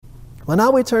Well,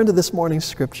 now we turn to this morning's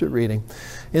scripture reading.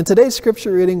 In today's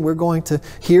scripture reading, we're going to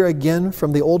hear again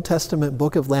from the Old Testament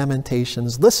book of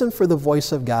Lamentations. Listen for the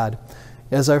voice of God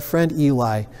as our friend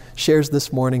Eli shares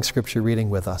this morning's scripture reading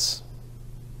with us.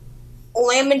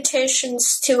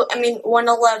 Lamentations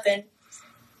 1:11.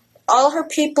 All her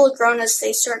people groan as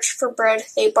they search for bread.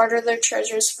 They barter their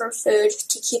treasures for food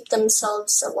to keep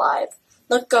themselves alive.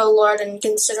 Look, O Lord, and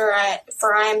consider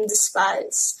for I am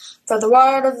despised. For the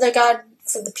word of the God,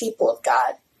 for the people of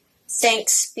God.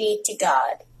 Thanks be to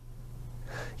God.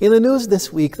 In the news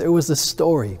this week, there was a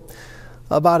story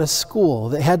about a school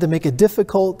that had to make a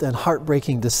difficult and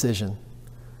heartbreaking decision.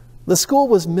 The school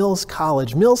was Mills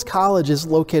College. Mills College is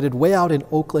located way out in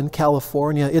Oakland,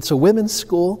 California. It's a women's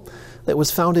school that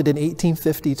was founded in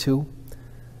 1852.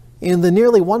 In the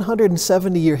nearly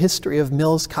 170-year history of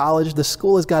Mills College, the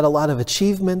school has got a lot of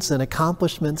achievements and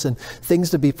accomplishments and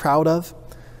things to be proud of.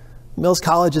 Mills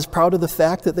College is proud of the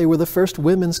fact that they were the first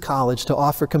women's college to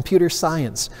offer computer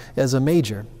science as a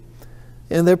major.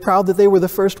 And they're proud that they were the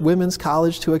first women's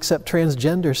college to accept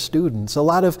transgender students. A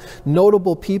lot of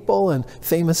notable people and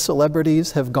famous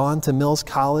celebrities have gone to Mills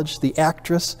College. The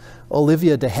actress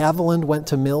Olivia de Havilland went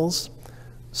to Mills.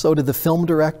 So did the film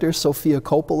director Sofia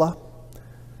Coppola.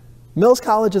 Mills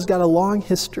College has got a long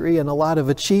history and a lot of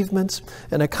achievements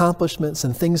and accomplishments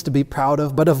and things to be proud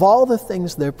of. But of all the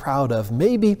things they're proud of,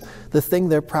 maybe the thing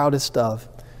they're proudest of,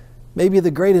 maybe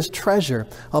the greatest treasure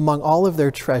among all of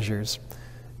their treasures,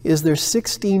 is their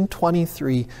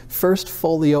 1623 First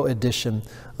Folio edition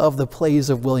of the plays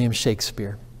of William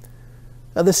Shakespeare.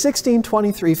 Now, the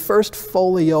 1623 First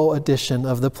Folio edition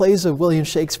of the plays of William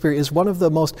Shakespeare is one of the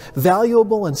most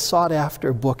valuable and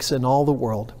sought-after books in all the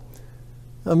world.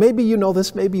 Now, maybe you know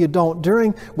this, maybe you don't.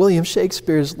 During William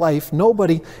Shakespeare's life,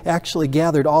 nobody actually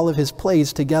gathered all of his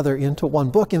plays together into one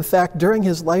book. In fact, during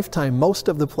his lifetime, most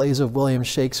of the plays of William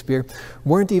Shakespeare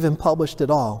weren't even published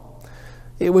at all.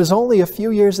 It was only a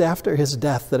few years after his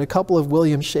death that a couple of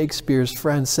William Shakespeare's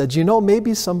friends said,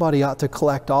 maybe somebody ought to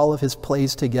collect all of his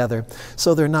plays together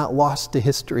so they're not lost to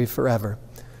history forever.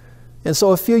 And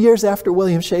so a few years after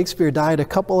William Shakespeare died, a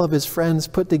couple of his friends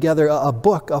put together a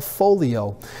book, a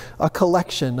folio, a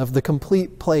collection of the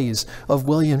complete plays of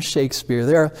William Shakespeare.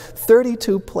 There are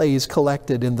 32 plays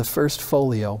collected in the first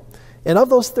folio. And of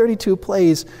those 32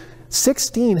 plays,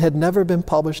 16 had never been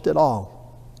published at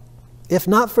all. If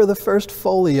not for the first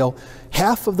folio,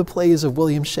 half of the plays of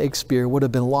William Shakespeare would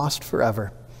have been lost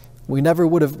forever. We never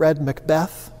would have read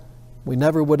Macbeth. We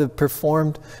never would have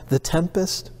performed The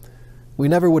Tempest. We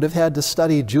never would have had to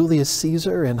study Julius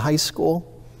Caesar in high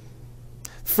school.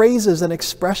 Phrases and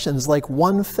expressions like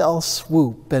one fell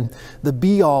swoop and the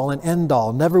be-all and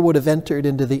end-all never would have entered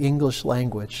into the English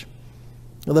language.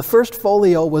 The First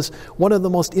Folio was one of the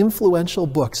most influential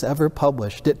books ever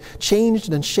published. It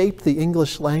changed and shaped the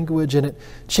English language, and it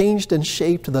changed and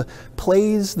shaped the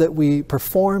plays that we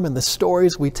perform and the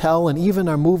stories we tell, and even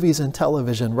our movies and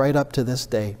television right up to this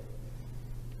day.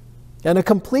 And a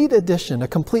complete edition, a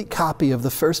complete copy of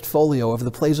the First Folio of the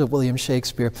plays of William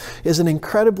Shakespeare is an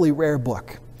incredibly rare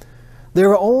book. There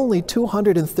are only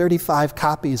 235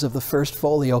 copies of the First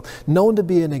Folio known to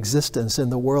be in existence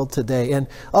in the world today. And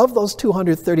of those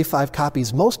 235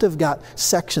 copies, most have got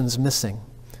sections missing.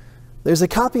 There's a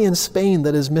copy in Spain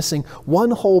that is missing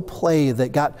one whole play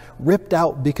that got ripped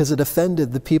out because it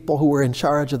offended the people who were in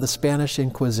charge of the Spanish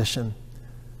Inquisition.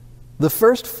 The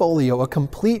First Folio, a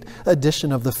complete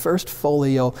edition of the First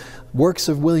Folio works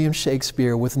of William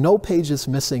Shakespeare with no pages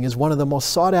missing, is one of the most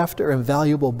sought after and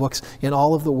valuable books in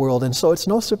all of the world. And so it's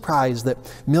no surprise that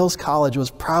Mills College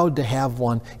was proud to have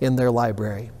one in their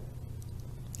library.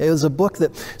 It was a book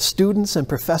that students and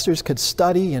professors could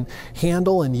study and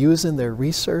handle and use in their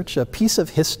research, a piece of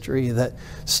history that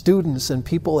students and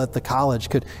people at the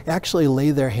college could actually lay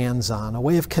their hands on, a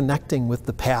way of connecting with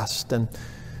the past and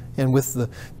with the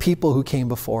people who came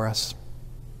before us.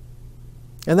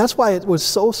 And that's why it was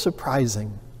so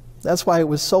surprising. That's why it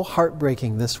was so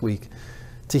heartbreaking this week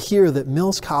to hear that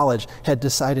Mills College had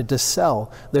decided to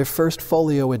sell their First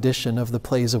Folio edition of the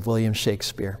plays of William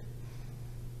Shakespeare.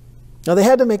 Now, they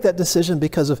had to make that decision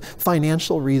because of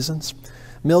financial reasons.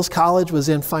 Mills College was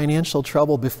in financial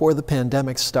trouble before the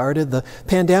pandemic started. The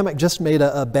pandemic just made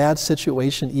a bad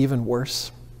situation even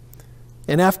worse.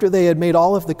 And after they had made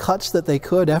all of the cuts that they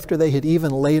could, after they had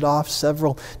even laid off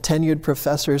several tenured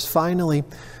professors, finally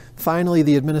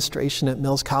the administration at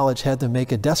Mills College had to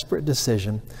make a desperate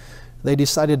decision. They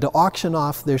decided to auction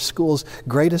off their school's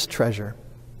greatest treasure.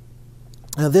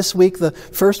 Now, this week, the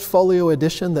First Folio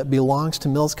edition that belongs to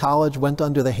Mills College went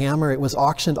under the hammer. It was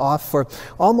auctioned off for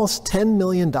almost $10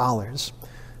 million.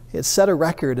 It set a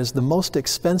record as the most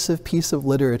expensive piece of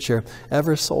literature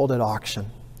ever sold at auction.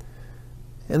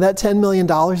 And that $10 million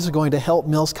is going to help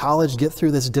Mills College get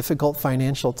through this difficult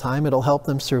financial time. It'll help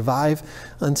them survive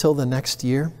until the next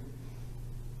year.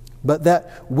 But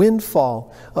that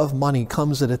windfall of money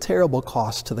comes at a terrible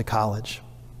cost to the college.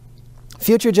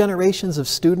 Future generations of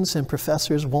students and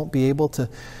professors won't be able to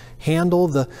handle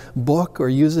the book or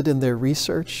use it in their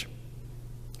research.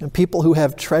 And people who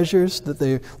have treasures that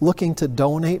they're looking to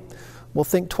donate will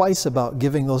think twice about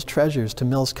giving those treasures to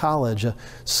Mills College, a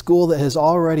school that has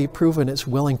already proven it's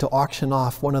willing to auction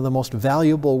off one of the most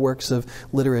valuable works of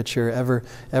literature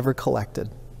ever collected.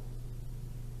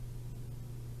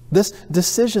 This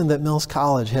decision that Mills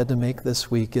College had to make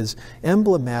this week is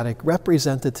emblematic,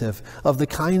 representative of the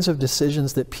kinds of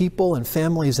decisions that people and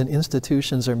families and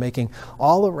institutions are making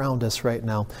all around us right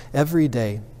now, every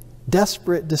day.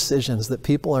 Desperate decisions that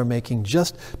people are making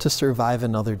just to survive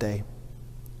another day.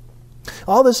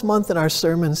 All this month in our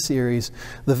sermon series,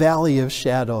 The Valley of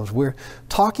Shadows, we're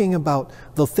talking about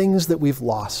the things that we've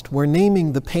lost. We're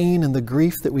naming the pain and the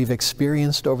grief that we've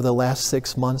experienced over the last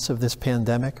 6 months of this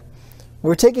pandemic.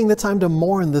 We're taking the time to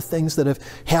mourn the things that have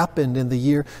happened in the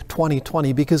year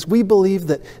 2020 because we believe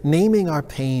that naming our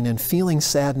pain and feeling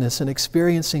sadness and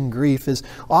experiencing grief is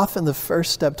often the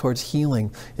first step towards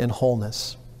healing and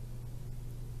wholeness.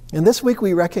 And this week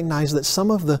we recognize that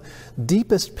some of the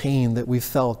deepest pain that we've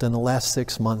felt in the last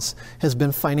 6 months has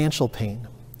been financial pain.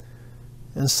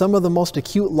 And some of the most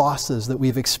acute losses that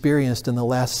we've experienced in the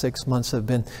last 6 months have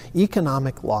been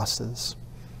economic losses.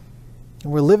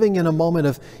 And we're living in a moment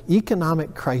of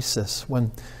economic crisis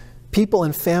when people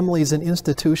and families and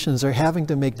institutions are having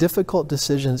to make difficult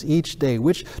decisions each day,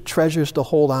 which treasures to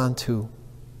hold on to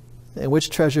and which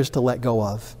treasures to let go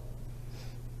of.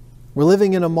 We're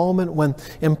living in a moment when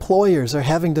employers are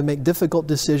having to make difficult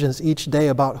decisions each day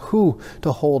about who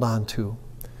to hold on to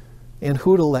and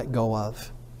who to let go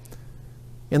of.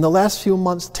 In the last few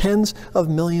months, tens of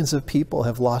millions of people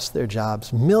have lost their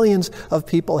jobs. Millions of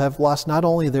people have lost not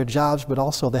only their jobs, but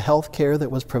also the health care that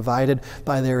was provided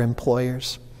by their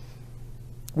employers.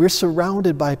 We're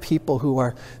surrounded by people who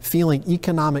are feeling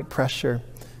economic pressure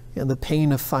and the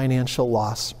pain of financial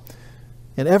loss.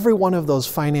 And every one of those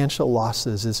financial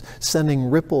losses is sending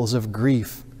ripples of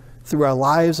grief through our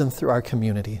lives and through our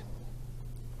community.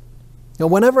 Now,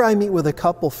 whenever I meet with a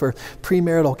couple for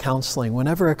premarital counseling,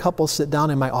 whenever a couple sit down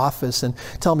in my office and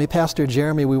tell me, Pastor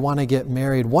Jeremy, we want to get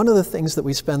married, one of the things that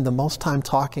we spend the most time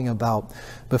talking about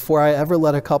before I ever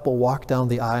let a couple walk down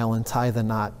the aisle and tie the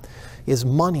knot is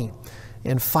money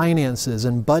and finances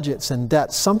and budgets and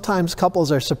debts. Sometimes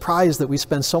couples are surprised that we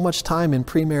spend so much time in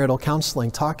premarital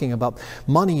counseling talking about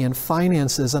money and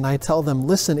finances, and I tell them,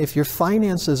 listen, if your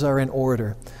finances are in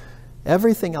order,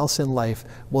 everything else in life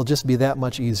will just be that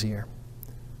much easier.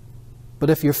 But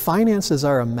if your finances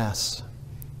are a mess,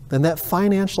 then that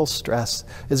financial stress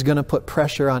is going to put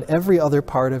pressure on every other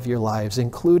part of your lives,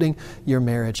 including your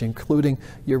marriage, including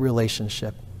your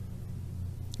relationship.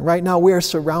 Right now, we are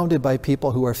surrounded by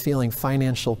people who are feeling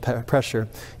financial pressure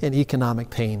and economic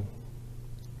pain.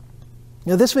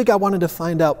 Now, this week I wanted to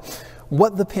find out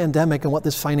what the pandemic and what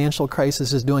this financial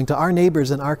crisis is doing to our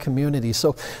neighbors and our community.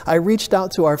 So I reached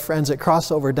out to our friends at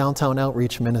Crossover Downtown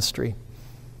Outreach Ministry.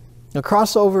 Now,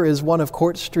 Crossover is one of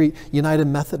Court Street United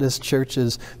Methodist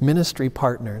Church's ministry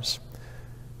partners.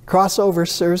 Crossover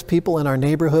serves people in our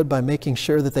neighborhood by making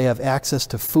sure that they have access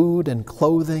to food and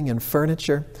clothing and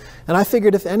furniture. And I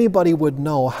figured if anybody would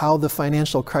know how the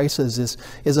financial crisis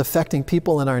is affecting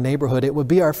people in our neighborhood, it would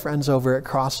be our friends over at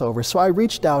Crossover. So I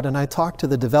reached out and I talked to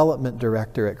the development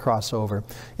director at Crossover,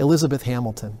 Elizabeth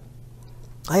Hamilton.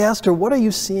 I asked her, what are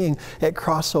you seeing at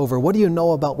Crossover? What do you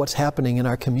know about what's happening in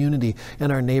our community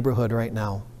and our neighborhood right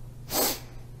now?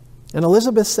 And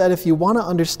Elizabeth said, if you want to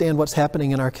understand what's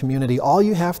happening in our community, all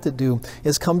you have to do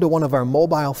is come to one of our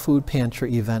mobile food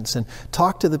pantry events and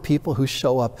talk to the people who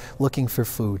show up looking for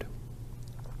food.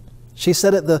 She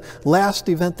said at the last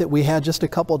event that we had just a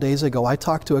couple days ago, I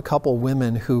talked to a couple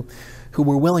women who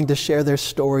were willing to share their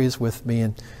stories with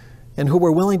me and who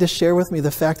were willing to share with me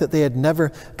the fact that they had never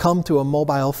come to a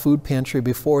mobile food pantry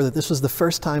before, that this was the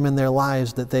first time in their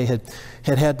lives that they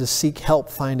had to seek help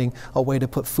finding a way to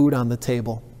put food on the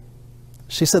table.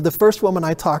 She said the first woman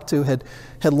I talked to had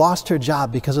lost her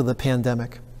job because of the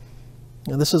pandemic.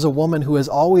 And this is a woman who has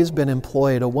always been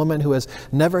employed, a woman who has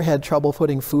never had trouble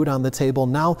putting food on the table.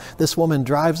 Now this woman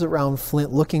drives around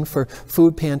Flint looking for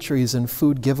food pantries and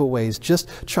food giveaways, just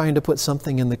trying to put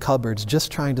something in the cupboards, just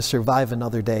trying to survive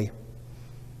another day.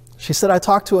 She said, I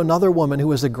talked to another woman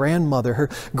who is a grandmother. Her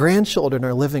grandchildren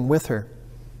are living with her.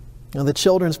 Now, the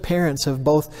children's parents have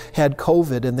both had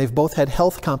COVID, and they've both had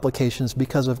health complications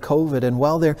because of COVID. And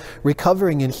while they're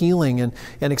recovering and healing and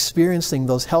experiencing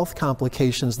those health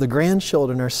complications, the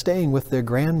grandchildren are staying with their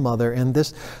grandmother. And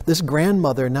this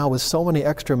grandmother, now with so many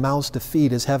extra mouths to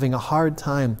feed, is having a hard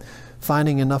time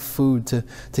finding enough food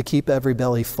to keep every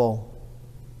belly full.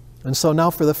 And so now,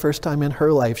 for the first time in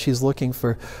her life, she's looking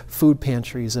for food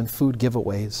pantries and food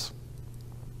giveaways.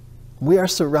 We are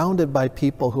surrounded by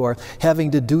people who are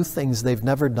having to do things they've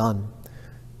never done.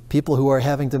 People who are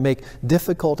having to make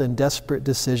difficult and desperate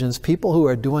decisions. People who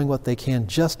are doing what they can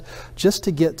just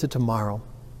to get to tomorrow,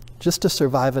 just to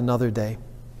survive another day.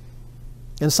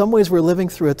 In some ways, we're living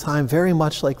through a time very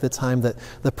much like the time that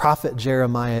the prophet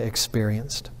Jeremiah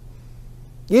experienced.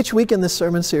 Each week in this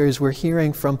sermon series, we're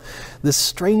hearing from this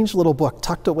strange little book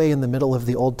tucked away in the middle of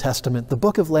the Old Testament, the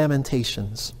book of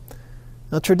Lamentations.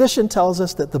 Now, tradition tells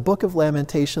us that the book of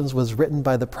Lamentations was written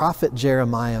by the prophet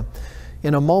Jeremiah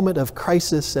in a moment of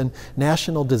crisis and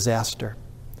national disaster.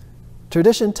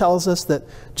 Tradition tells us that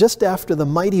just after the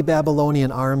mighty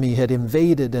Babylonian army had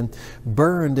invaded and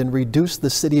burned and reduced the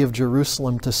city of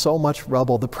Jerusalem to so much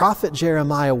rubble, the prophet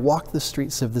Jeremiah walked the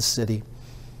streets of the city.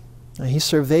 He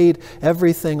surveyed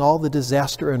everything, all the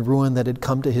disaster and ruin that had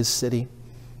come to his city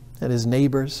and his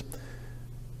neighbors.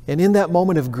 And in that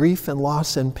moment of grief and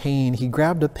loss and pain, he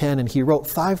grabbed a pen and he wrote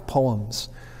 5 poems,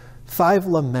 5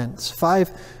 laments,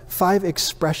 five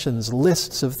expressions,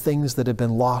 lists of things that had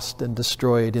been lost and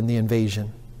destroyed in the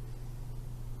invasion.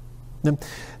 And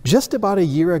just about a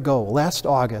year ago, last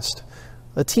August,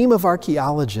 a team of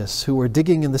archaeologists who were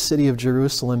digging in the city of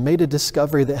Jerusalem made a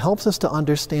discovery that helps us to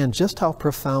understand just how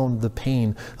profound the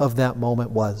pain of that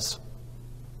moment was.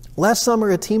 Last summer,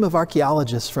 a team of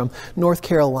archaeologists from North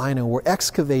Carolina were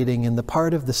excavating in the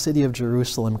part of the city of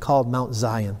Jerusalem called Mount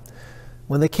Zion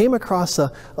when they came across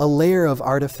a layer of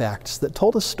artifacts that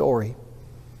told a story.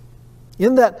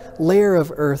 In that layer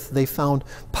of earth, they found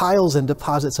piles and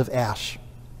deposits of ash.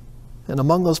 And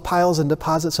among those piles and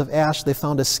deposits of ash, they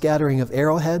found a scattering of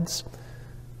arrowheads.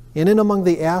 And in among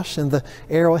the ash and the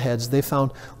arrowheads, they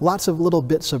found lots of little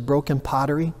bits of broken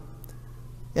pottery.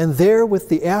 And there, with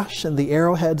the ash and the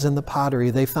arrowheads and the pottery,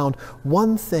 they found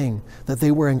one thing that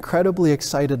they were incredibly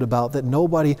excited about that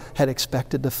nobody had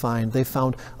expected to find. They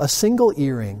found a single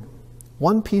earring,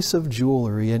 one piece of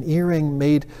jewelry, an earring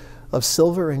made of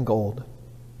silver and gold.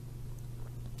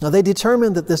 Now, they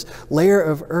determined that this layer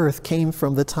of earth came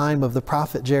from the time of the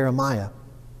prophet Jeremiah.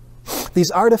 These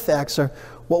artifacts are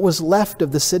what was left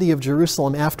of the city of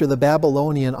Jerusalem after the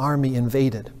Babylonian army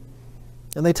invaded.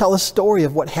 And they tell a story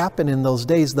of what happened in those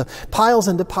days. The piles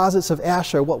and deposits of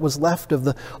ash are what was left of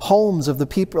the homes of the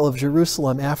people of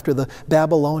Jerusalem after the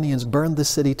Babylonians burned the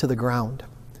city to the ground.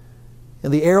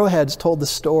 And the arrowheads told the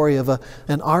story of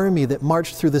an army that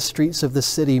marched through the streets of the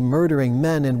city, murdering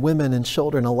men and women and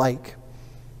children alike.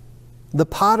 The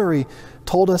pottery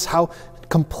told us how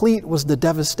complete was the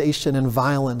devastation and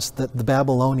violence that the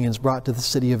Babylonians brought to the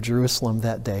city of Jerusalem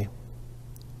that day.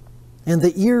 And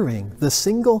the earring, the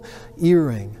single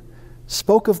earring,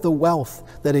 spoke of the wealth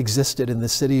that existed in the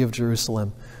city of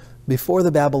Jerusalem before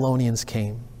the Babylonians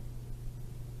came.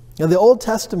 Now, the Old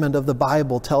Testament of the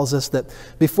Bible tells us that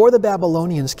before the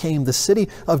Babylonians came, the city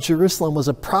of Jerusalem was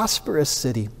a prosperous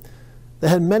city that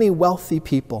had many wealthy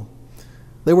people.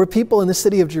 There were people in the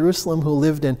city of Jerusalem who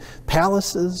lived in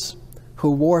palaces,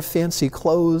 who wore fancy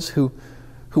clothes, who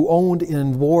owned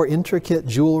and wore intricate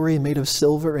jewelry made of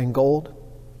silver and gold.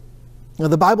 Now,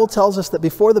 the Bible tells us that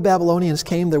before the Babylonians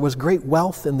came, there was great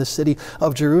wealth in the city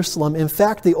of Jerusalem. In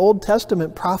fact, the Old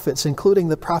Testament prophets, including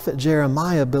the prophet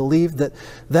Jeremiah, believed that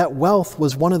that wealth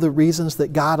was one of the reasons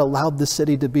that God allowed the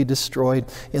city to be destroyed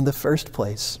in the first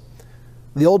place.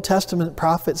 The Old Testament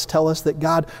prophets tell us that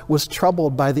God was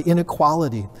troubled by the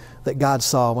inequality that God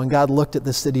saw when God looked at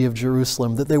the city of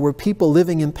Jerusalem, that there were people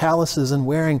living in palaces and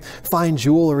wearing fine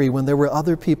jewelry when there were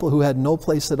other people who had no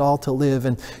place at all to live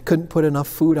and couldn't put enough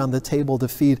food on the table to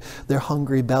feed their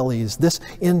hungry bellies. This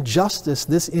injustice,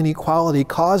 this inequality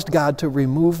caused God to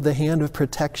remove the hand of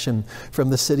protection from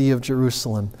the city of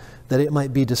Jerusalem, that it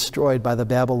might be destroyed by the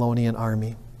Babylonian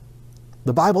army.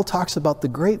 The Bible talks about the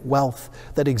great wealth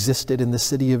that existed in the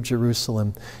city of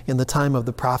Jerusalem in the time of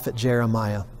the prophet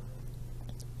Jeremiah.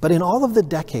 But in all of the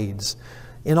decades,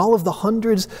 in all of the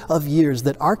hundreds of years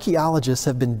that archaeologists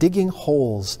have been digging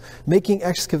holes, making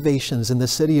excavations in the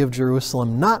city of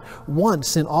Jerusalem, not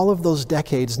once in all of those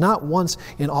decades, not once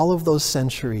in all of those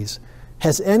centuries,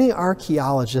 has any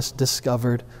archaeologist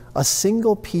discovered a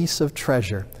single piece of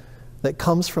treasure that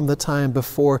comes from the time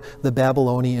before the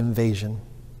Babylonian invasion.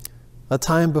 A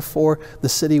time before the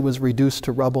city was reduced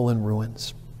to rubble and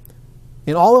ruins.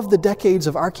 In all of the decades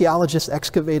of archaeologists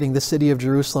excavating the city of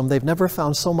Jerusalem, they've never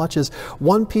found so much as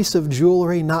one piece of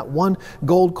jewelry, not one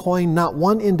gold coin, not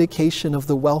one indication of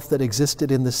the wealth that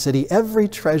existed in the city. Every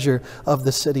treasure of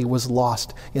the city was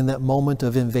lost in that moment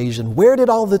of invasion. Where did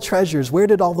all the treasures, where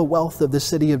did all the wealth of the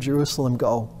city of Jerusalem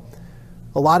go?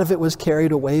 A lot of it was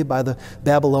carried away by the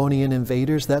Babylonian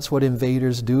invaders. That's what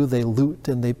invaders do. They loot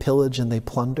and they pillage and they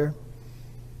plunder.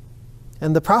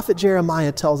 And the prophet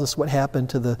Jeremiah tells us what happened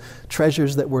to the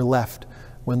treasures that were left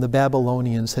when the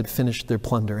Babylonians had finished their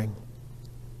plundering.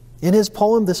 In his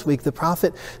poem this week, the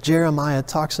prophet Jeremiah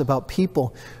talks about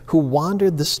people who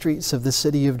wandered the streets of the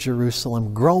city of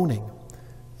Jerusalem, groaning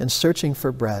and searching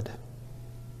for bread.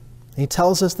 He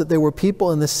tells us that there were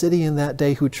people in the city in that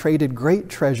day who traded great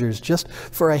treasures just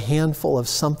for a handful of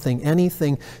something,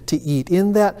 anything to eat.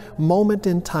 In that moment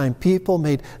in time, people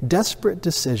made desperate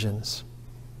decisions.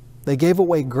 They gave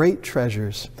away great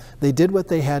treasures. They did what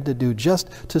they had to do just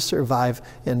to survive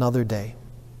another day.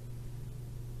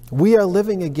 We are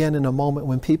living again in a moment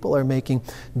when people are making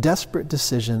desperate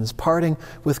decisions, parting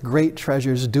with great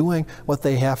treasures, doing what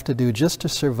they have to do just to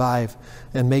survive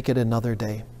and make it another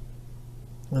day.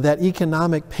 That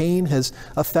economic pain has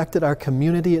affected our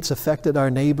community, it's affected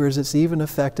our neighbors, it's even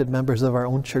affected members of our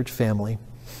own church family.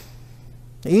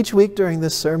 Each week during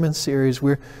this sermon series,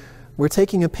 we're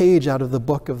taking a page out of the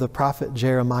book of the prophet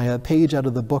Jeremiah, a page out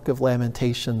of the book of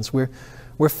Lamentations.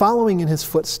 We're following in his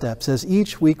footsteps as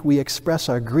each week we express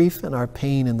our grief and our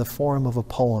pain in the form of a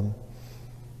poem.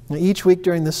 Each week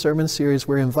during this sermon series,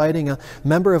 we're inviting a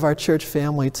member of our church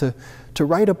family to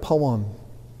write a poem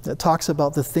that talks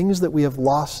about the things that we have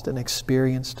lost and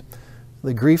experienced,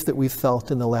 the grief that we've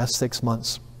felt in the last 6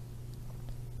 months.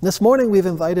 This morning, we've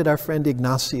invited our friend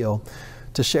Ignacio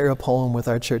to share a poem with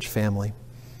our church family.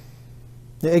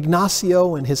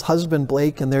 Ignacio and his husband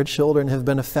Blake and their children have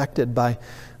been affected by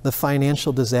the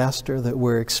financial disaster that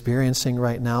we're experiencing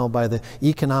right now, by the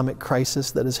economic crisis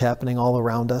that is happening all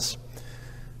around us.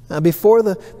 Before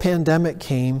the pandemic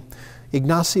came,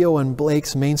 Ignacio and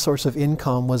Blake's main source of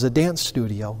income was a dance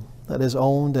studio that is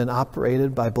owned and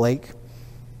operated by Blake.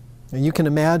 And you can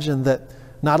imagine that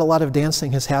not a lot of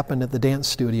dancing has happened at the dance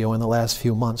studio in the last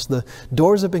few months. The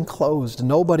doors have been closed.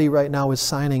 Nobody right now is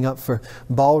signing up for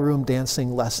ballroom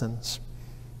dancing lessons.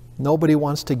 Nobody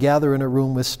wants to gather in a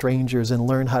room with strangers and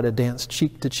learn how to dance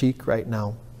cheek to cheek right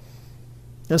now.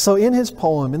 And so in this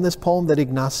poem that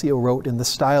Ignacio wrote in the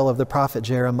style of the prophet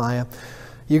Jeremiah,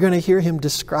 you're going to hear him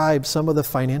describe some of the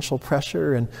financial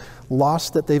pressure and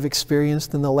loss that they've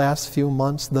experienced in the last few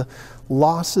months, the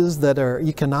losses that are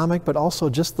economic, but also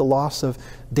just the loss of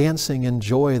dancing and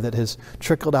joy that has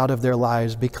trickled out of their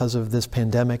lives because of this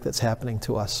pandemic that's happening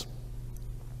to us.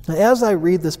 As I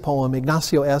read this poem,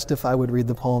 Ignacio asked if I would read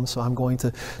the poem, so I'm going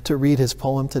to read his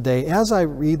poem today. As I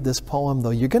read this poem, though,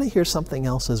 you're going to hear something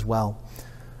else as well.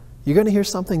 You're going to hear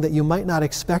something that you might not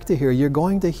expect to hear. You're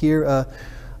going to hear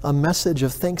a message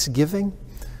of thanksgiving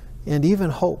and even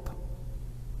hope.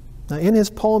 Now, in his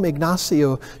poem,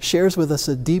 Ignacio shares with us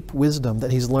a deep wisdom that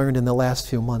he's learned in the last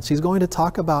few months. He's going to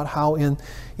talk about how in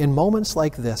moments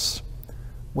like this,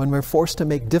 when we're forced to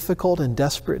make difficult and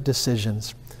desperate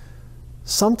decisions,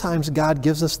 sometimes God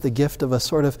gives us the gift of a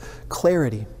sort of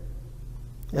clarity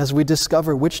as we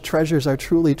discover which treasures are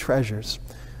truly treasures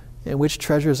and which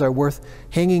treasures are worth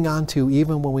hanging on to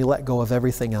even when we let go of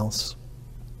everything else.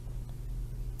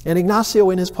 And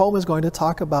Ignacio in his poem is going to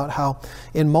talk about how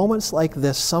in moments like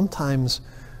this, sometimes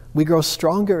we grow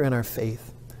stronger in our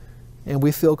faith and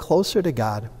we feel closer to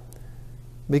God,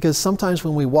 because sometimes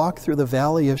when we walk through the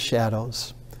valley of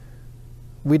shadows,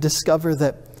 we discover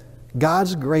that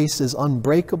God's grace is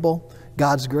unbreakable,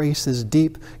 God's grace is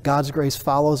deep, God's grace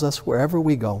follows us wherever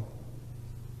we go.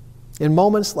 In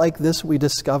moments like this, we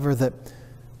discover that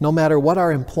no matter what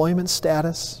our employment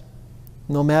status,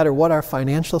 no matter what our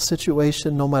financial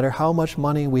situation, no matter how much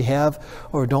money we have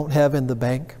or don't have in the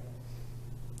bank,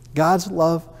 God's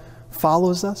love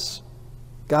follows us,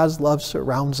 God's love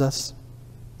surrounds us,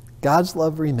 God's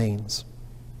love remains,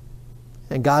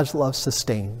 and God's love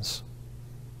sustains.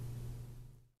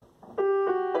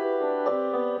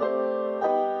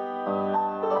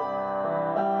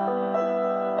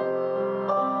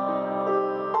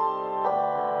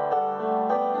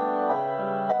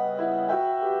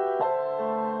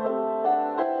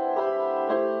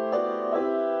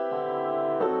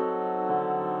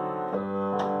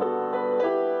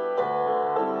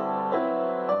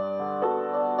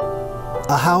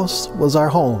 A house was our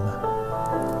home.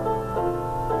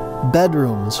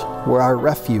 Bedrooms were our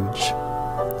refuge.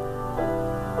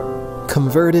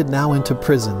 Converted now into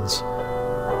prisons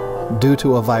due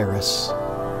to a virus.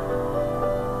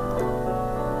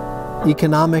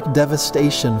 Economic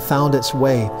devastation found its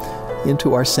way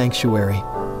into our sanctuary.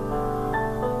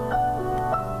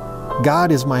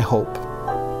 God is my hope.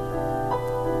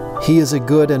 He is a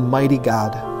good and mighty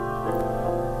God.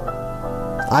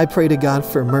 I pray to God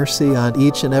for mercy on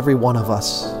each and every one of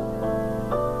us.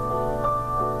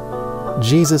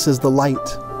 Jesus is the light,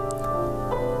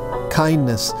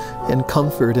 kindness and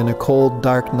comfort in a cold,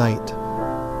 dark night.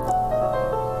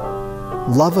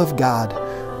 Love of God,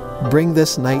 bring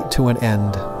this night to an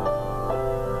end.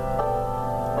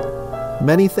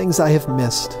 Many things I have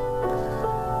missed.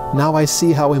 Now I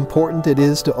see how important it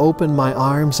is to open my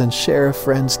arms and share a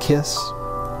friend's kiss,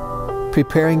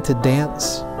 preparing to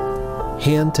dance,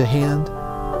 hand to hand,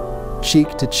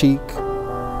 cheek to cheek.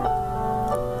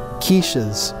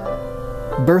 Quiches,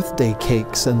 birthday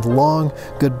cakes, and long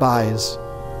goodbyes.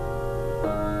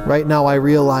 Right now I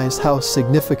realize how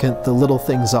significant the little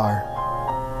things are.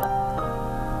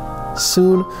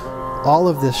 Soon, all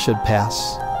of this should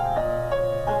pass,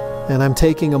 and I'm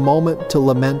taking a moment to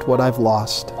lament what I've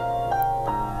lost.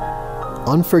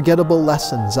 Unforgettable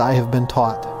lessons I have been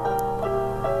taught,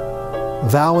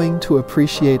 vowing to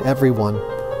appreciate everyone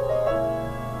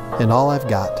and all I've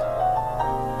got.